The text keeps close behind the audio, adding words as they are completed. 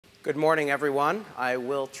Good morning, everyone. I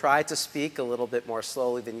will try to speak a little bit more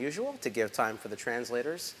slowly than usual to give time for the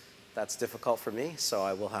translators. That's difficult for me, so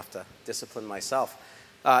I will have to discipline myself.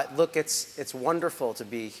 Look, it's wonderful to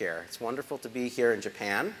be here. It's wonderful to be here in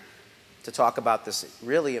Japan to talk about this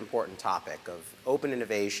really important topic of open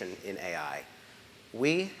innovation in AI.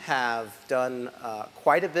 We have done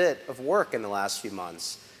quite a bit of work in the last few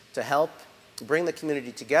months to help bring the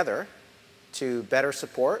community together to better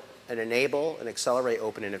support and enable and accelerate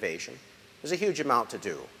open innovation. There's a huge amount to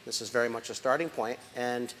do. This is very much a starting point,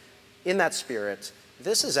 and in that spirit,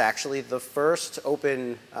 this is actually the first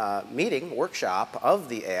open workshop of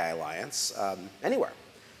the AI Alliance anywhere.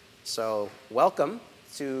 So welcome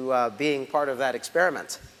to being part of that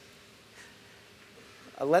experiment.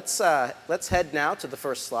 Let's head now to the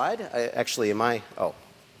first slide. Oh,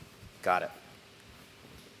 got it.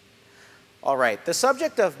 All right, the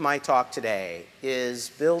subject of my talk today is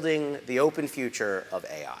building the open future of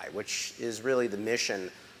AI, which is really the mission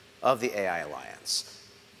of the AI Alliance.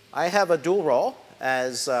 I have a dual role.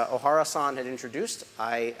 As Ohara-san had introduced,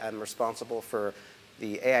 I am responsible for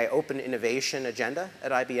the AI open innovation agenda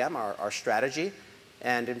at IBM, our strategy,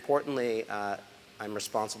 and importantly, I'm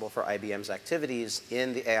responsible for IBM's activities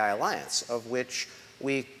in the AI Alliance, of which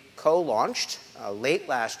we co-launched late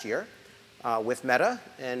last year with Meta,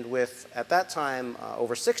 and with, at that time,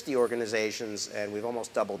 over 60 organizations, and we've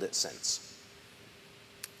almost doubled it since.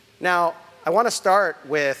 Now, I want to start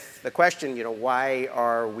with the question, why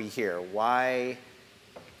are we here? Why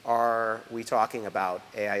are we talking about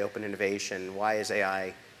AI open innovation? Why has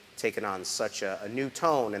AI taken on such a new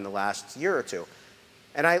tone in the last year or two?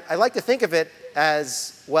 And I like to think of it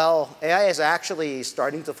as, well, AI is actually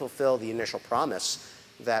starting to fulfill the initial promise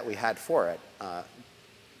that we had for it.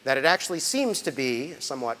 That it actually seems to be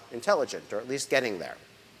somewhat intelligent, or at least getting there.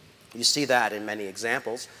 You see that in many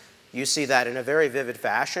examples. You see that in a very vivid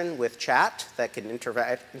fashion with chat that can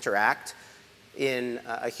interact in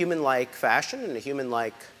a human-like fashion, in a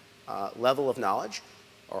human-like level of knowledge,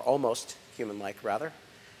 or almost human-like, rather.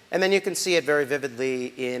 And then you can see it very vividly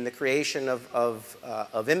in the creation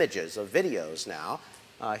of images, of videos now.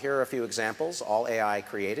 Here are a few examples, all AI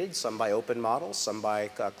created, some by open models, some by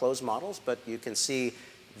closed models, but you can see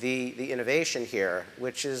the innovation here,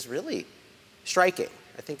 which is really striking.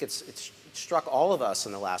 I think it's struck all of us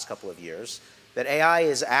in the last couple of years that AI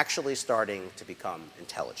is actually starting to become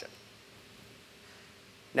intelligent.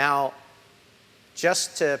 Now,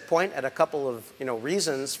 just to point at a couple of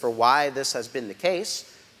reasons for why this has been the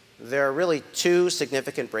case, there are really two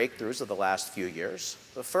significant breakthroughs of the last few years.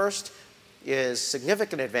 The first is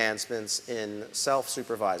significant advancements in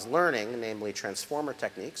self-supervised learning, namely transformer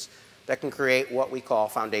techniques, that can create what we call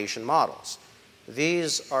foundation models.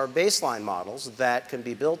 These are baseline models that can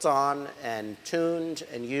be built on and tuned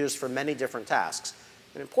and used for many different tasks.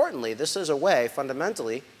 And importantly, this is a way,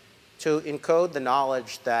 fundamentally, to encode the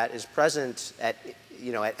knowledge that is present at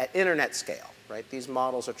internet scale. Right? These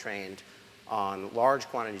models are trained on large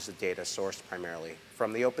quantities of data sourced primarily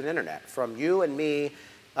from the open internet, from you and me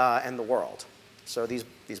and the world. So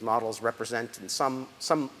these models represent, in some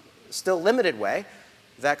still limited way,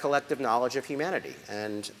 that collective knowledge of humanity.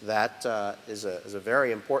 And that is a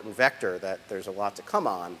very important vector that there's a lot to come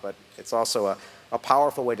on, but it's also a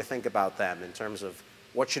powerful way to think about them in terms of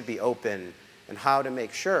what should be open and how to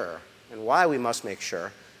make sure, and why we must make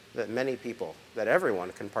sure, that many people, that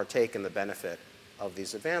everyone can partake in the benefit of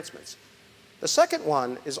these advancements. The second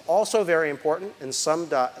one is also very important and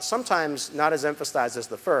sometimes not as emphasized as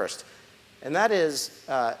the first, and that is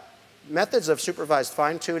methods of supervised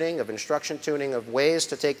fine-tuning, of instruction tuning, of ways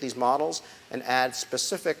to take these models and add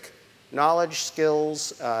specific knowledge,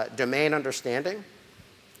 skills, domain understanding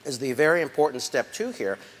is the very important step two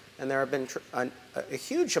here. And there have been a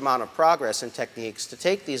huge amount of progress in techniques to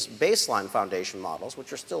take these baseline foundation models,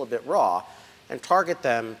 which are still a bit raw, and target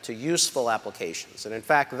them to useful applications. And in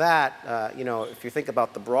fact, that, if you think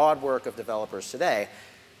about the broad work of developers today,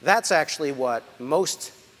 that's actually what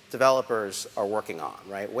most developers are working on,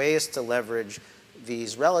 right? Ways to leverage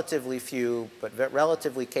these relatively few but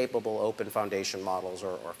relatively capable open foundation models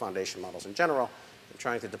or foundation models in general and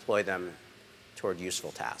trying to deploy them toward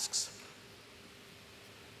useful tasks.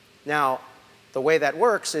 Now, the way that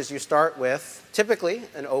works is you start with typically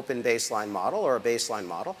an open baseline model or a baseline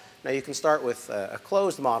model. Now, you can start with a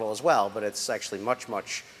closed model as well, but it's actually much,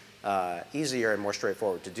 much easier and more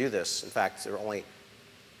straightforward to do this. In fact, there are only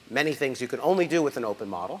many things you can only do with an open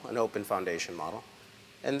model, an open foundation model.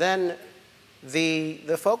 And then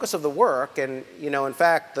the focus of the work, and in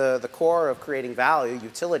fact, the core of creating value,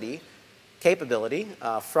 utility, capability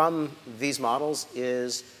from these models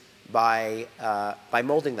is by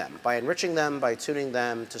molding them, by enriching them, by tuning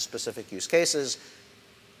them to specific use cases,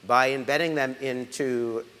 by embedding them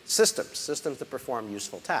into systems that perform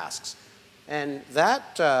useful tasks. And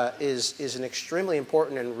that is an extremely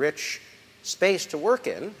important and rich space to work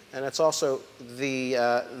in, and it's also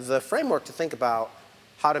the framework to think about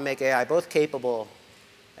how to make AI both capable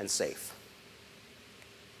and safe.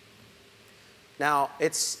 Now,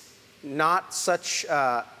 it's not such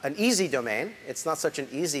an easy domain. It's not such an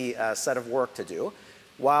easy set of work to do.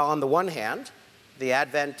 While on the one hand, the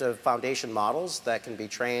advent of foundation models that can be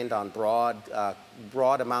trained on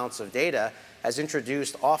broad amounts of data has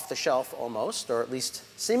introduced off-the-shelf almost, or at least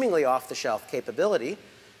seemingly off-the-shelf capability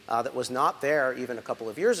that was not there even a couple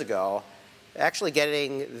of years ago. Actually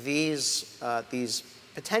getting these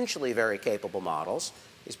potentially very capable models,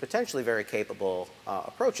 these potentially very capable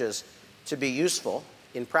approaches to be useful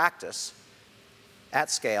in practice,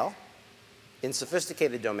 at scale, in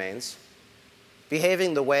sophisticated domains,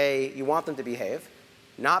 behaving the way you want them to behave,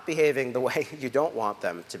 not behaving the way you don't want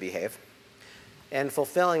them to behave, and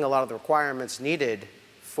fulfilling a lot of the requirements needed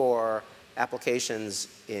for applications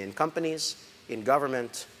in companies, in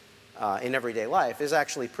government, in everyday life is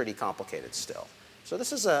actually pretty complicated still. So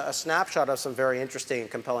this is a snapshot of some very interesting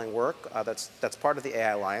and compelling work that's part of the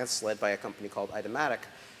AI Alliance, led by a company called Idematic.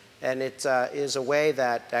 And it is a way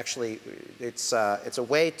that actually, it's a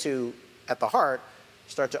way to, at the heart,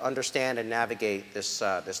 start to understand and navigate this,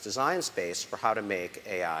 this design space for how to make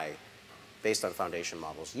AI based on foundation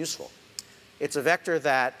models useful. It's a vector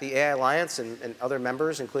that the AI Alliance and other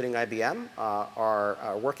members, including IBM,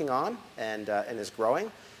 are working on and is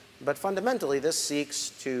growing. But fundamentally, this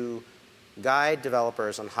seeks to guide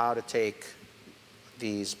developers on how to take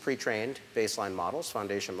these pre-trained baseline models,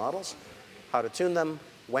 foundation models, how to tune them,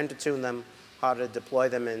 when to tune them, how to deploy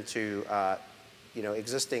them into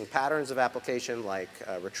existing patterns of application like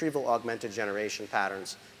retrieval augmented generation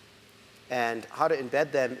patterns, and how to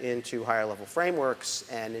embed them into higher level frameworks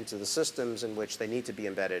and into the systems in which they need to be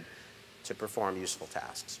embedded to perform useful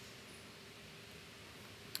tasks.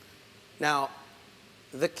 Now,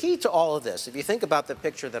 the key to all of this, if you think about the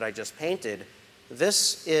picture that I just painted,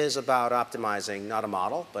 this is about optimizing not a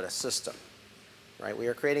model, but a system. Right? We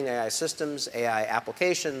are creating AI systems, AI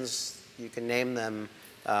applications. You can name them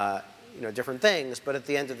different things, but at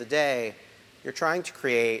the end of the day, you're trying to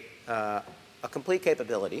create a complete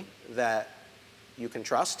capability that you can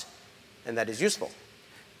trust and that is useful.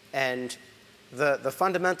 And the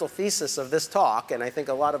fundamental thesis of this talk, and I think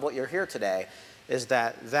a lot of what you're here today, is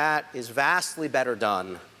that that is vastly better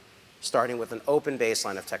done starting with an open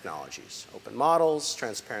baseline of technologies. Open models,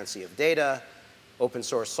 transparency of data, open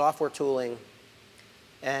source software tooling.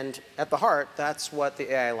 And at the heart, that's what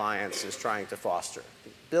the AI Alliance is trying to foster.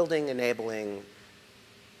 Building, enabling,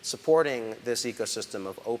 supporting this ecosystem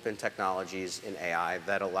of open technologies in AI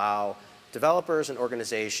that allow developers and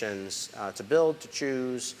organizations to build, to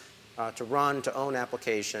choose, to run, to own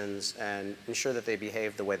applications, and ensure that they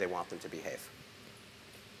behave the way they want them to behave.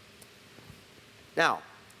 Now,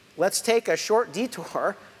 let's take a short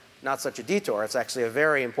detour. Not such a detour, it's actually a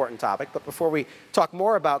very important topic. But before we talk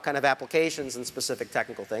more about kind of applications and specific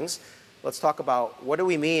technical things, let's talk about what do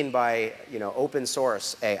we mean by open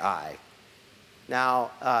source AI.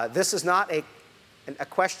 Now, this is not a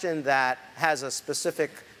question that has a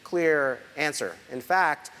specific, clear answer. In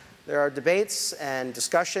fact, there are debates and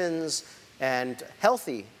discussions and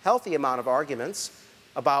healthy amount of arguments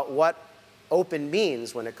about what open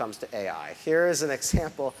means when it comes to AI. Here is an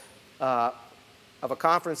example of a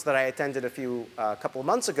conference that I attended a couple of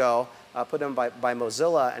months ago, put on by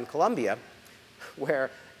Mozilla and Columbia,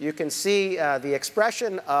 where you can see the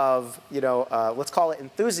expression of, let's call it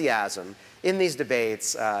enthusiasm in these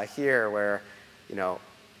debates here, where,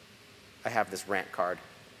 I have this rant card.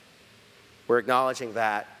 We're acknowledging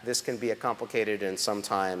that this can be a complicated and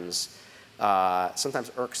sometimes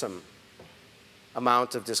irksome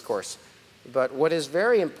amount of discourse. But what is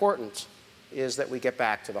very important is that we get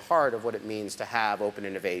back to the heart of what it means to have open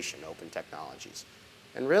innovation, open technologies.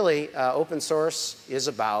 And really, open source is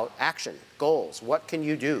about action, goals. What can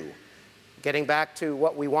you do? Getting back to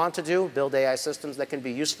what we want to do, build AI systems that can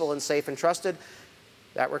be useful and safe and trusted,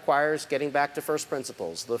 that requires getting back to first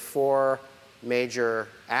principles, the 4 major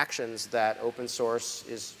actions that open source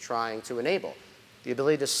is trying to enable. The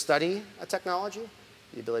ability to study a technology,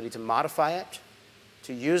 the ability to modify it,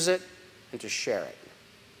 to use it, and to share it.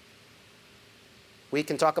 We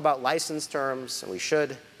can talk about license terms, and we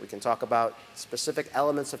should. We can talk about specific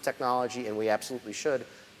elements of technology, and we absolutely should.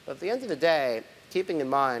 But at the end of the day, keeping in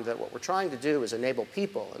mind that what we're trying to do is enable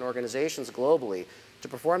people and organizations globally to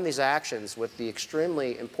perform these actions with the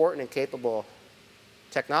extremely important and capable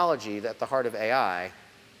technology at the heart of AI,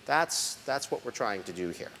 that's what we're trying to do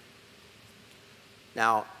here.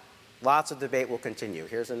 Now, lots of debate will continue.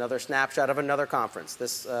 Here's another snapshot of another conference,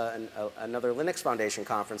 another Linux Foundation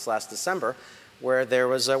conference last December, where there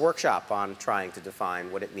was a workshop on trying to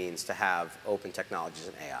define what it means to have open technologies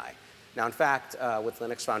in AI. Now, in fact, with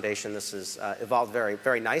Linux Foundation, this has evolved very,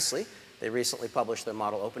 very nicely. They recently published their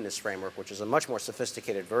model openness framework, which is a much more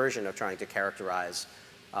sophisticated version of trying to characterize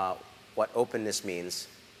what openness means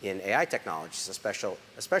in AI technologies,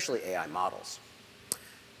 especially AI models.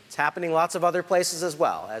 It's happening lots of other places as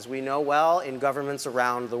well, as we know well in governments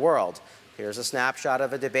around the world. Here's a snapshot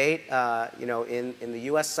of a debate in the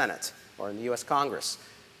US Senate or in the US Congress.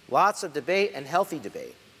 Lots of debate and healthy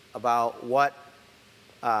debate about what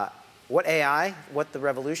the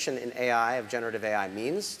revolution in AI, of generative AI,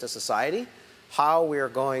 means to society, how we're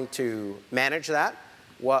going to manage that,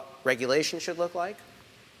 what regulation should look like.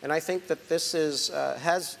 And I think that this has,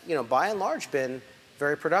 by and large, been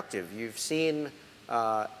very productive. You've seen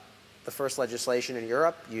the first legislation in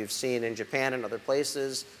Europe. You've seen in Japan and other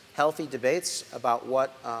places healthy debates about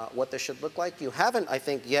what this should look like. You haven't, I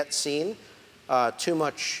think, yet seen too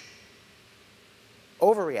much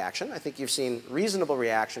overreaction. I think you've seen reasonable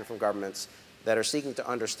reaction from governments that are seeking to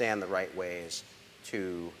understand the right ways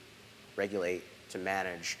to regulate, to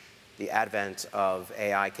manage the advent of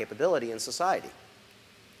AI capability in society.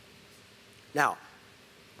 Now,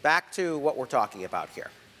 back to what we're talking about here.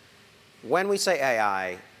 When we say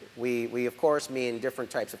AI, we of course mean different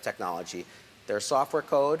types of technology. There's software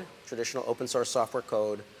code, traditional open source software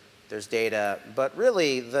code. There's data. But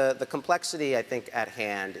really, the complexity, I think, at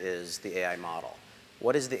hand is the AI model.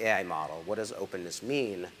 What is the AI model? What does openness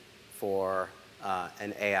mean for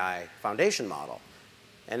an AI foundation model?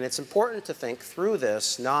 And it's important to think through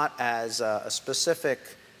this not as a specific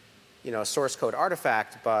source code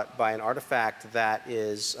artifact, but by an artifact that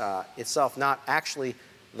is itself not actually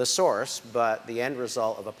the source, but the end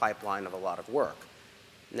result of a pipeline of a lot of work.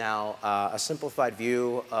 Now, a simplified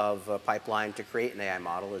view of a pipeline to create an AI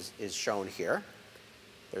model is shown here.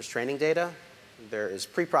 There's training data. There is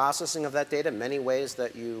pre-processing of that data, many ways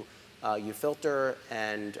that you filter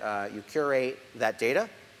and you curate that data,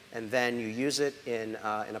 and then you use it in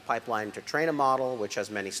a pipeline to train a model, which has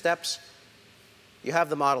many steps. You have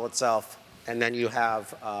the model itself, and then you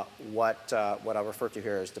have what I'll refer to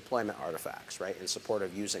here as deployment artifacts, right, in support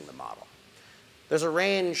of using the model. There's a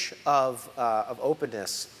range of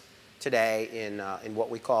openness today in what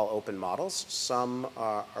we call open models. Some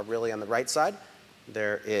are really on the right side.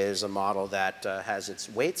 There is a model that has its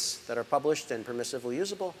weights that are published and permissively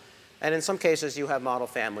usable. And in some cases, you have model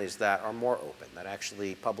families that are more open, that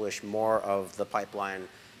actually publish more of the pipeline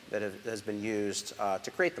that has been used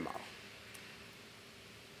to create the model.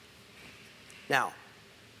 Now,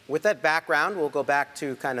 with that background, we'll go back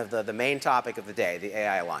to kind of the main topic of the day, the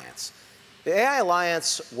AI Alliance. The AI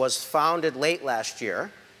Alliance was founded late last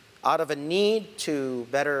year out of a need to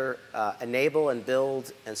better enable and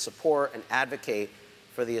build and support and advocate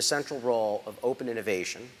for the essential role of open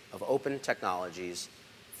innovation, of open technologies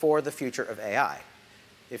for the future of AI.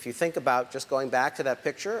 If you think about just going back to that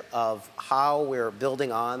picture of how we're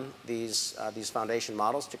building on these foundation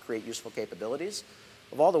models to create useful capabilities,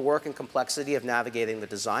 of all the work and complexity of navigating the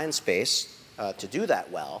design space to do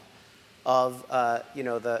that well, of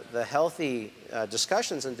the healthy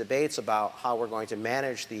discussions and debates about how we're going to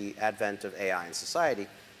manage the advent of AI in society,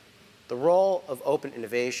 the role of open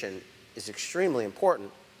innovation is extremely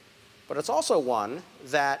important, but it's also one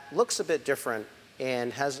that looks a bit different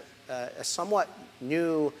and has a somewhat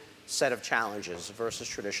new set of challenges versus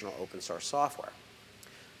traditional open source software.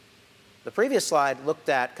 The previous slide looked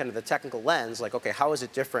at kind of the technical lens, like, okay, how is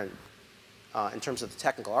it different in terms of the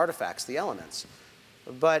technical artifacts, the elements?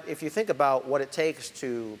 But if you think about what it takes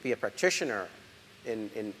to be a practitioner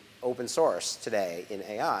in open source today in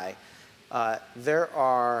AI, there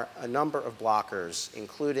are a number of blockers,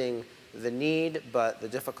 including the need but the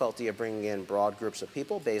difficulty of bringing in broad groups of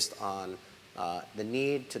people based on the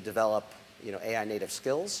need to develop AI native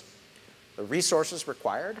skills, the resources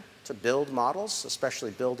required to build models,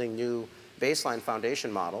 especially building new baseline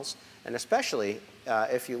foundation models, and especially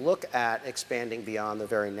if you look at expanding beyond the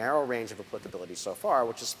very narrow range of applicability so far,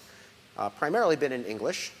 which has primarily been in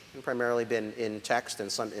English and primarily been in text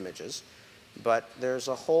and some images. But there's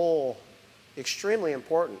a whole extremely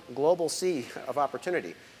important global sea of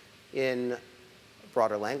opportunity in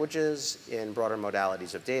broader languages, in broader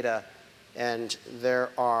modalities of data, and there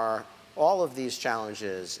are all of these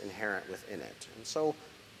challenges inherent within it. And so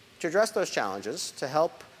to address those challenges, to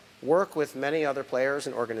help work with many other players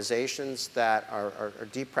and organizations that are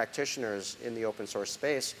deep practitioners in the open source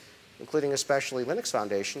space, including especially Linux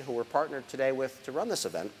Foundation, who we're partnered today with to run this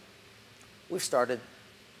event, we've started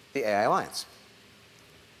the AI Alliance.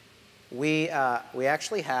 We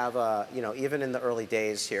actually have, even in the early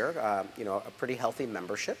days here, a pretty healthy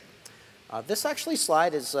membership. This actually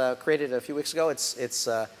slide is created a few weeks ago. It's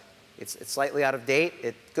slightly out of date.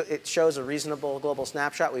 It shows a reasonable global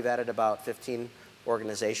snapshot. We've added about 15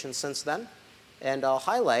 organizations since then. And I'll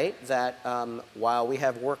highlight that while we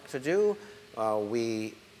have work to do,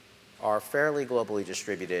 we are fairly globally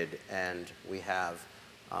distributed, and we have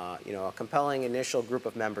a compelling initial group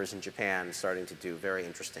of members in Japan starting to do very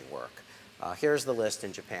interesting work. Here's the list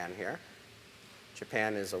in Japan here.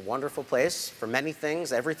 Japan is a wonderful place for many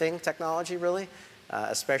things, everything technology really,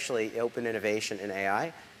 especially open innovation in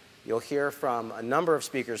AI. You'll hear from a number of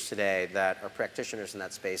speakers today that are practitioners in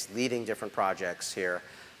that space, leading different projects here.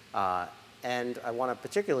 And I want to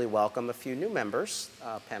particularly welcome a few new members,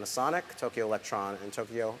 Panasonic, Tokyo Electron, and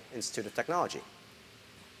Tokyo Institute of Technology.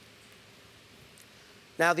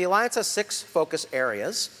 Now, the Alliance has 6 focus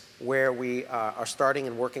areas where we are starting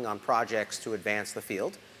and working on projects to advance the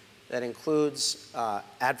field. That includes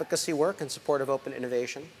advocacy work in support of open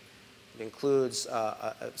innovation. It includes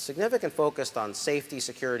a significant focus on safety,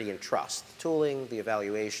 security, and trust, tooling, the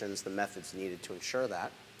evaluations, the methods needed to ensure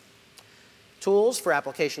that. Tools for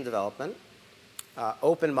application development,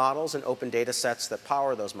 open models and open data sets that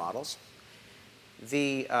power those models.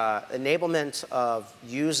 The enablement of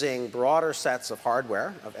using broader sets of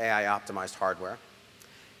hardware, of AI-optimized hardware,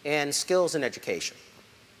 and skills in education.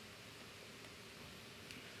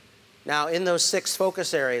 Now, in those 6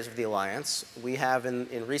 focus areas of the Alliance, we have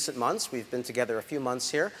in recent months, we've been together a few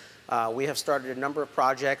months here, we have started a number of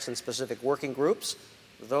projects and specific working groups.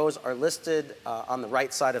 Those are listed on the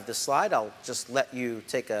right side of this slide. I'll just let you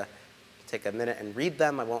take a minute and read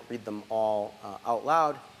them. I won't read them all out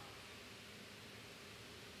loud.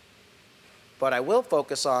 But I will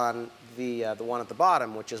focus on the one at the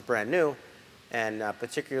bottom, which is brand new, and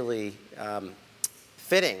particularly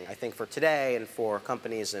fitting, I think, for today and for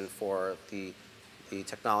companies and for the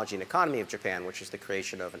technology and economy of Japan, which is the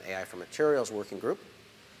creation of an AI for Materials working group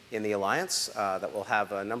in the Alliance that will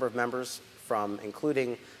have a number of members from,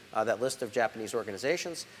 including that list of Japanese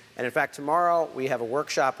organizations. And in fact, tomorrow we have a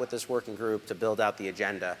workshop with this working group to build out the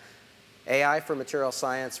agenda. AI for material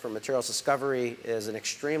science, for materials discovery, is an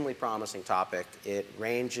extremely promising topic. It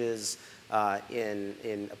ranges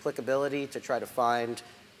in applicability to try to find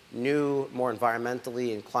new, more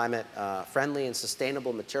environmentally and climate-friendly and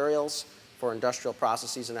sustainable materials for industrial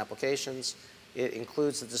processes and applications. It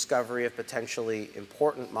includes the discovery of potentially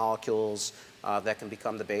important molecules that can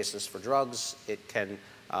become the basis for drugs. It can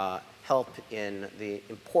help in the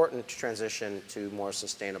important transition to more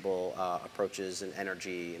sustainable approaches in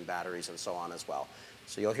energy and batteries and so on as well.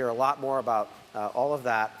 So you'll hear a lot more about all of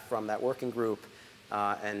that from that working group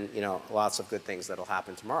and lots of good things that will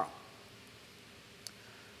happen tomorrow.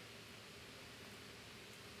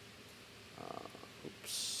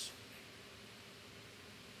 Oops.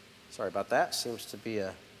 Sorry about that. Seems to be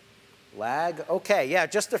a lag. OK, yeah,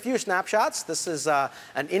 just a few snapshots. This is an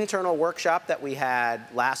internal workshop that we had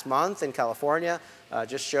last month in California.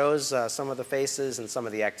 Just shows some of the faces and some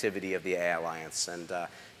of the activity of the AI Alliance. And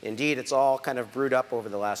indeed, it's all kind of brewed up over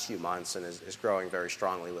the last few months and is growing very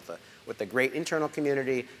strongly with a great internal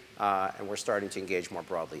community. And we're starting to engage more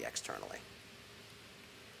broadly externally.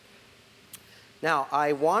 Now,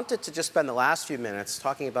 I wanted to just spend the last few minutes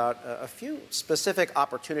talking about a few specific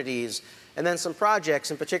opportunities and then some projects,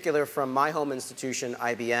 in particular from my home institution,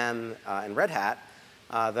 IBM and Red Hat,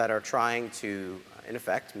 that are trying to, in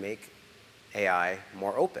effect, make AI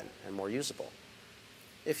more open and more usable.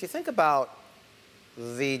 If you think about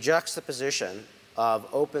the juxtaposition of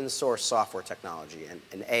open source software technology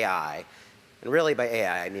and AI, and really by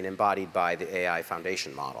AI, I mean embodied by the AI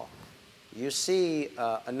foundation model, you see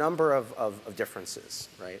a number of differences,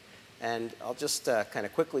 right? And I'll just kind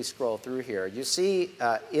of quickly scroll through here. You see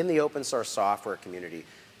in the open source software community,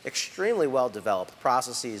 extremely well-developed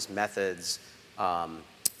processes, methods,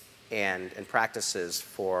 and practices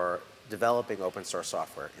for developing open source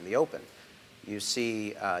software in the open. You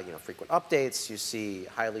see frequent updates. You see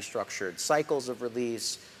highly structured cycles of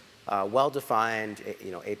release, well-defined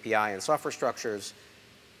API and software structures.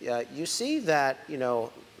 You see that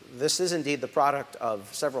this is indeed the product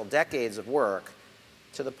of several decades of work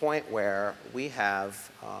to the point where we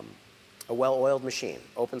have a well-oiled machine.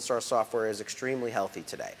 Open source software is extremely healthy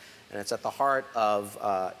today. And it's at the heart of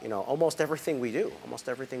almost everything we do, almost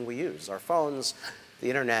everything we use, our phones, the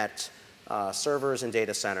internet, servers and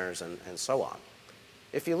data centers, and so on.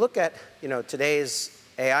 If you look at today's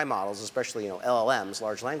AI models, especially LLMs,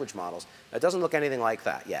 large language models, it doesn't look anything like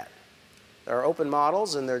that yet. There are open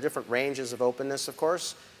models, and there are different ranges of openness, of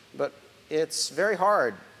course, but it's very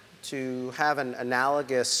hard to have an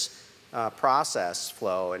analogous process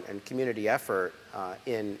flow and community effort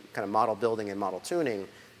in kind of model building and model tuning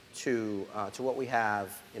to what we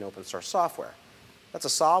have in open source software. That's a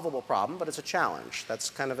solvable problem, but it's a challenge. That's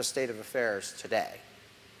kind of a state of affairs today.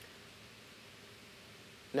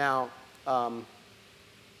 Now, let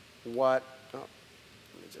me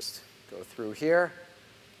just go through here.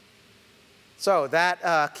 So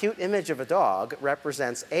that cute image of a dog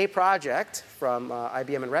represents a project from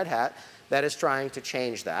IBM and Red Hat that is trying to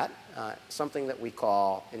change that, something that we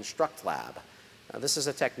call InstructLab. This is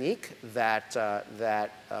a technique that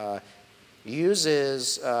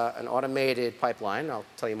uses an automated pipeline, I'll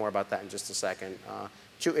tell you more about that in just a second,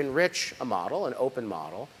 to enrich a model, an open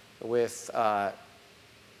model, with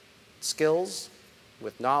skills,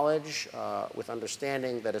 with knowledge, with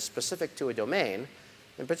understanding that is specific to a domain,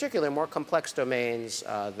 in particular more complex domains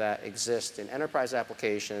that exist in enterprise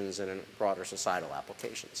applications and in broader societal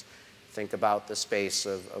applications. Think about the space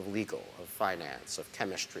of legal, of finance, of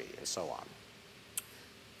chemistry, and so on.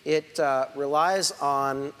 It relies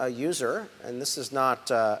on a user, and this is not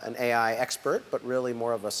an AI expert, but really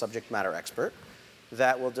more of a subject matter expert,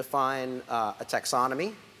 that will define a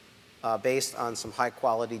taxonomy based on some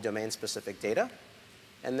high-quality domain-specific data,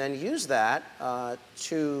 and then use that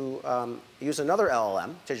to use another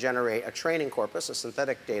LLM to generate a training corpus, a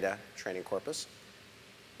synthetic data training corpus,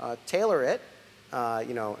 tailor it,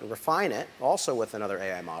 and refine it, also with another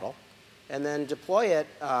AI model, and then deploy it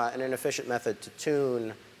in an efficient method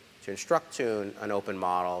to instruct tune an open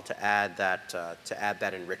model to add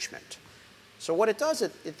that enrichment. So what it does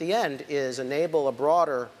at the end is enable a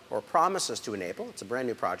broader, or promises to enable, it's a brand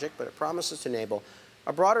new project, but it promises to enable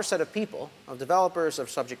a broader set of people, of developers, of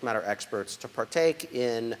subject matter experts, to partake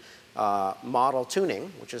in model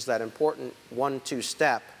tuning, which is that important 1-2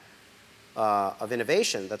 step of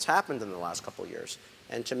innovation that's happened in the last couple of years,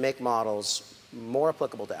 and to make models more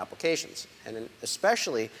applicable to applications, and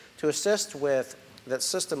especially to assist with that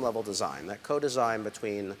system-level design, that co-design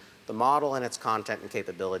between the model and its content and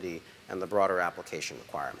capability and the broader application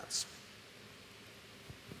requirements.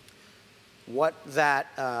 What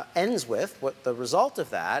that ends with, what the result of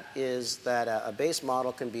that is that a base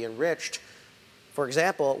model can be enriched, for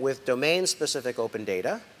example, with domain-specific open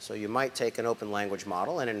data. So you might take an open language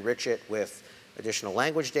model and enrich it with additional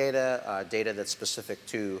language data, data that's specific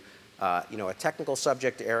to a technical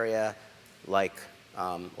subject area like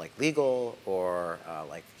legal or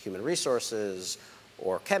like human resources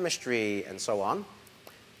or chemistry and so on.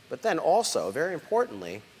 But then also, very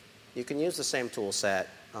importantly, you can use the same tool set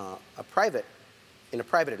in a private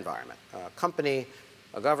environment. A company,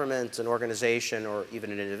 a government, an organization, or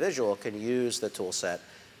even an individual can use the tool set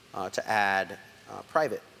to add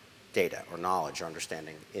private data or knowledge or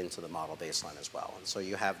understanding into the model baseline as well. And so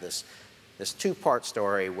you have this two-part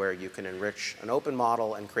story where you can enrich an open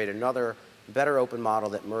model and create another better open model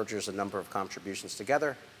that merges a number of contributions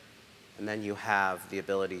together. And then you have the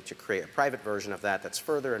ability to create a private version of that that's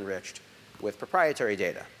further enriched with proprietary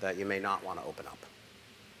data that you may not want to open up.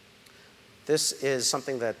 This is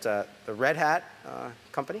something that the Red Hat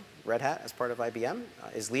company, Red Hat as part of IBM,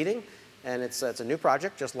 is leading. And it's a new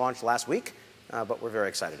project, just launched last week, but we're very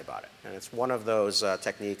excited about it. And it's one of those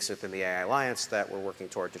techniques within the AI Alliance that we're working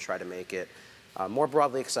toward to try to make it more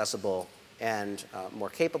broadly accessible and more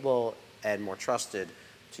capable and more trusted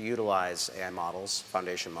to utilize AI models,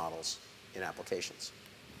 foundation models, in applications.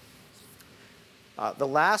 The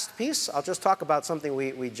last piece, I'll just talk about something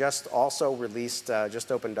we just also released,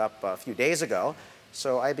 just opened up a few days ago.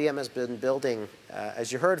 So IBM has been building,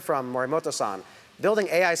 as you heard from Morimoto-san, building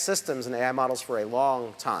AI systems and AI models for a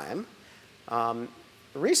long time.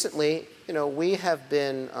 Recently, we have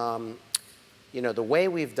been, the way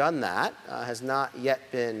we've done that has not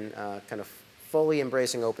yet been kind of fully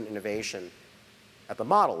embracing open innovation at the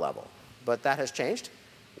model level. But that has changed.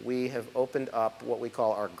 We have opened up what we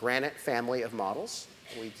call our Granite family of models.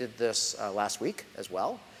 We did this last week as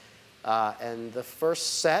well. And the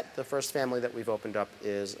first family that we've opened up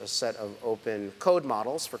is a set of open code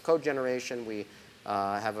models. For code generation, we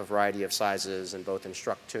have a variety of sizes in both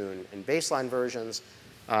instruct, tune, and baseline versions.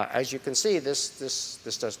 As you can see, this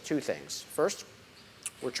does two things. First,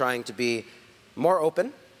 we're trying to be more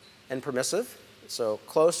open and permissive, so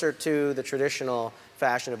closer to the traditional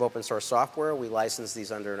fashion of open source software. We license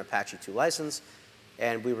these under an Apache 2 license,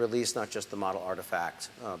 and we release not just the model artifact,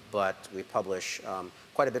 but we publish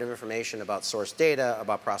quite a bit of information about source data,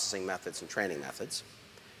 about processing methods and training methods.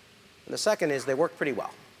 And the second is they work pretty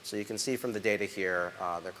well. So you can see from the data here,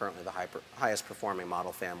 they're currently the highest performing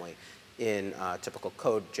model family in typical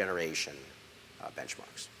code generation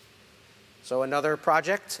benchmarks. So another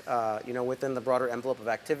project, within the broader envelope of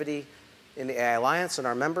activity in the AI Alliance and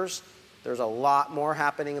our members. There's a lot more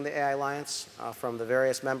happening in the AI Alliance from the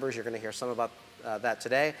various members. You're going to hear some about that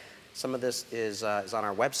today. Some of this is on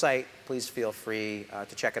our website. Please feel free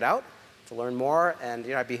to check it out to learn more. And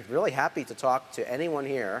I'd be really happy to talk to anyone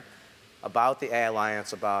here about the AI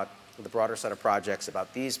Alliance, about the broader set of projects,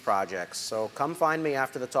 about these projects. So come find me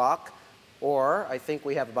after the talk, or I think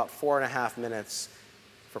we have about 4.5 minutes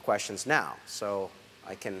for questions now. So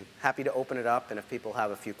happy to open it up, and if people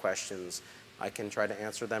have a few questions, I can try to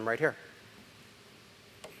answer them right here.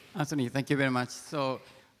 Anthony, thank you very much. So,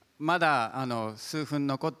 まだ数分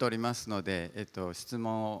残っておりますので、質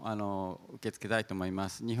問を受け付けたいと思いま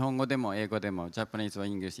す。日本語でも英語でも Japanese or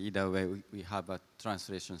English, either way, we have a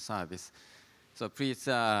translation service. So please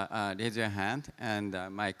raise your hand, and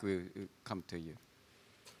Mike will come to you.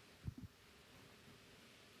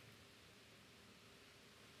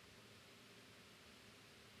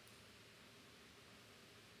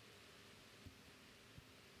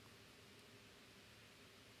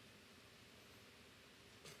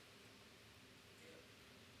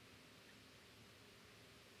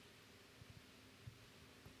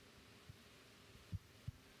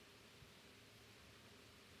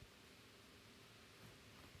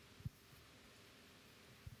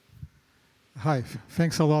 Hi,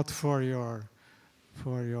 thanks a lot for your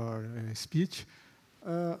speech.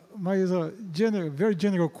 My is a very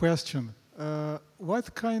general question.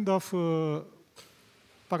 What kind of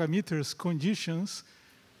parameters, conditions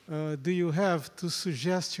do you have to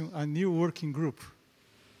suggest a new working group?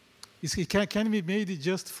 Can it be made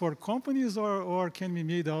just for companies, or can it be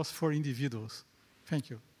made also for individuals?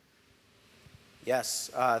 Thank you.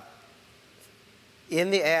 Yes.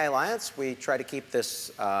 In the AI Alliance, we try to keep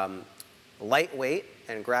this lightweight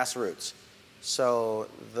and grassroots. So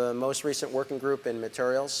the most recent working group in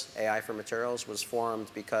materials, AI for materials, was formed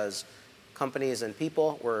because companies and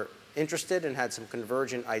people were interested and had some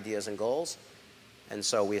convergent ideas and goals, and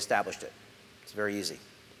so we established it. It's very easy.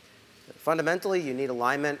 Fundamentally, you need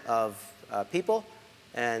alignment of people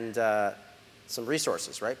and some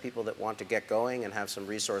resources, right? People that want to get going and have some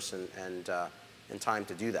resource and time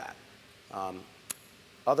to do that.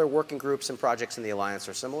 Other working groups and projects in the Alliance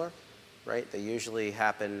are similar. Right? They usually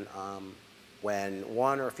happen when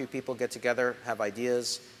one or a few people get together, have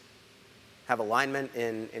ideas, have alignment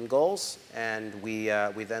in goals, and we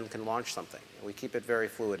then can launch something. We keep it very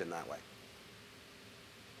fluid in that way.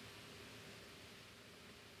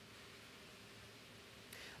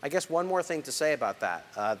 I guess one more thing to say about that.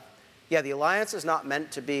 Yeah, the Alliance is not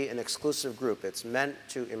meant to be an exclusive group. It's meant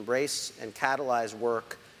to embrace and catalyze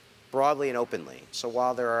work broadly and openly. So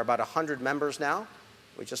while there are about 100 members now,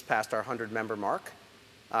 we just passed our 100-member mark.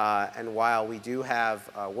 And while we do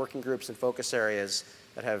have working groups and focus areas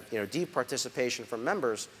that have deep participation from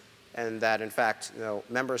members, and that, in fact,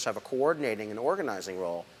 members have a coordinating and organizing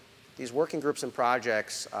role, these working groups and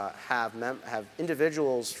projects have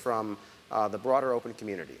individuals from the broader open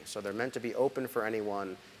community. So they're meant to be open for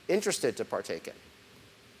anyone interested to partake in.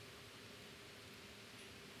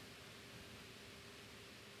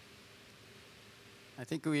 I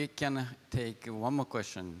think we can take one more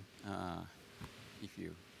question, if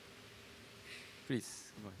you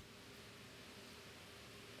please go ahead.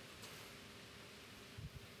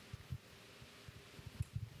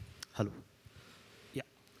 Hello.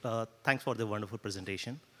 Yeah. Thanks for the wonderful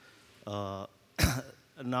presentation.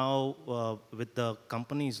 Now, with the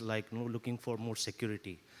companies looking for more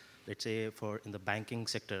security, let's say in the banking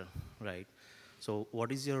sector, right? So,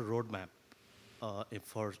 what is your roadmap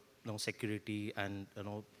for security and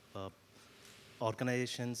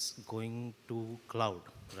organizations going to cloud,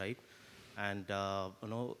 right? And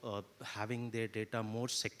having their data more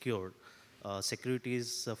secured. Security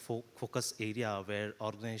is a focus area where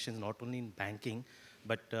organizations, not only in banking,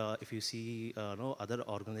 but if you see other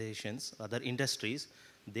organizations, other industries,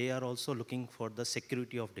 they are also looking for the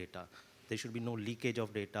security of data. There should be no leakage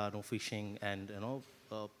of data, no phishing, and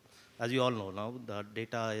as you all know now, the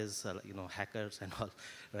data is hackers and all,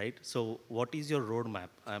 right? So what is your roadmap?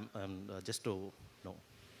 Just to know.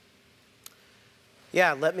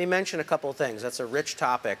 Yeah, let me mention a couple of things. That's a rich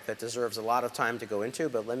topic that deserves a lot of time to go into,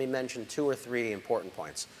 but let me mention 2 or 3 important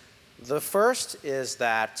points. The first is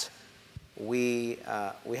that we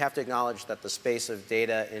have to acknowledge that the space of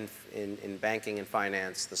data in banking and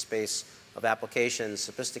finance, the space of applications,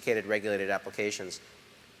 sophisticated regulated applications,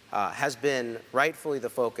 has been rightfully the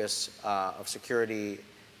focus of security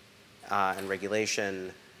and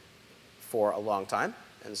regulation for a long time.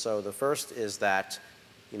 And so the first is that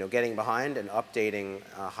getting behind and updating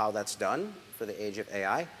how that's done for the age of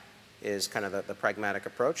AI is kind of the pragmatic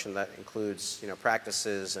approach, and that includes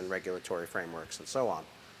practices and regulatory frameworks and so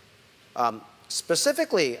on.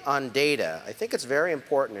 Specifically on data, I think it's very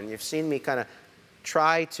important, and you've seen me kind of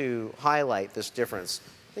try to highlight this difference.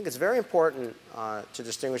 I think it's very important to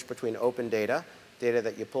distinguish between open data, data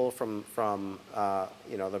that you pull from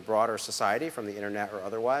the broader society, from the internet or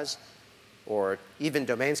otherwise, or even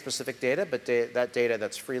domain-specific data, but that data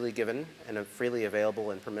that's freely given and freely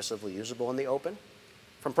available and permissively usable in the open,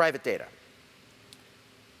 from private data.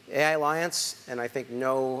 AI Alliance, and I think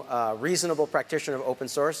no reasonable practitioner of open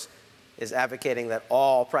source, is advocating that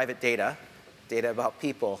all private data, data about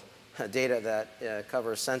people, data that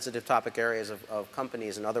covers sensitive topic areas of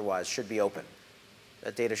companies and otherwise, should be open.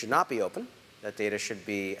 That data should not be open. That data should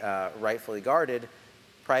be rightfully guarded,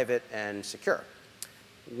 private, and secure.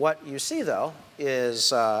 What you see, though,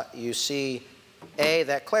 is you see,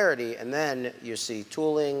 that clarity, and then you see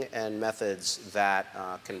tooling and methods that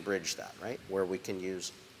can bridge that, right? Where we can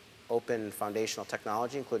use open foundational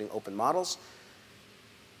technology, including open models,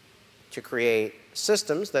 to create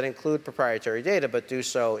systems that include proprietary data, but do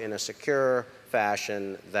so in a secure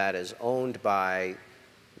fashion that is owned by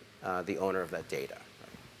the owner of that data.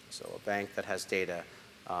 Right? So a bank that has data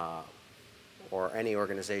or any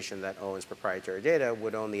organization that owns proprietary data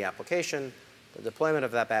would own the application. The deployment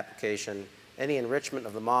of that application, any enrichment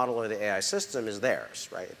of the model or the AI system is theirs,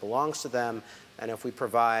 right? It belongs to them, and if we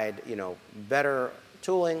provide better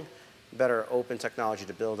tooling, better open technology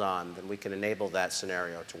to build on, then we can enable that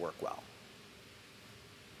scenario to work well.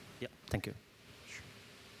 Yeah, thank you.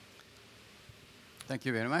 Thank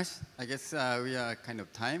you very much. I guess we are kind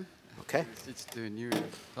of time. Okay. Switch to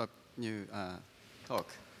new talk.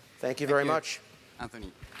 Thank you very much.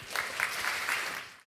 Anthony.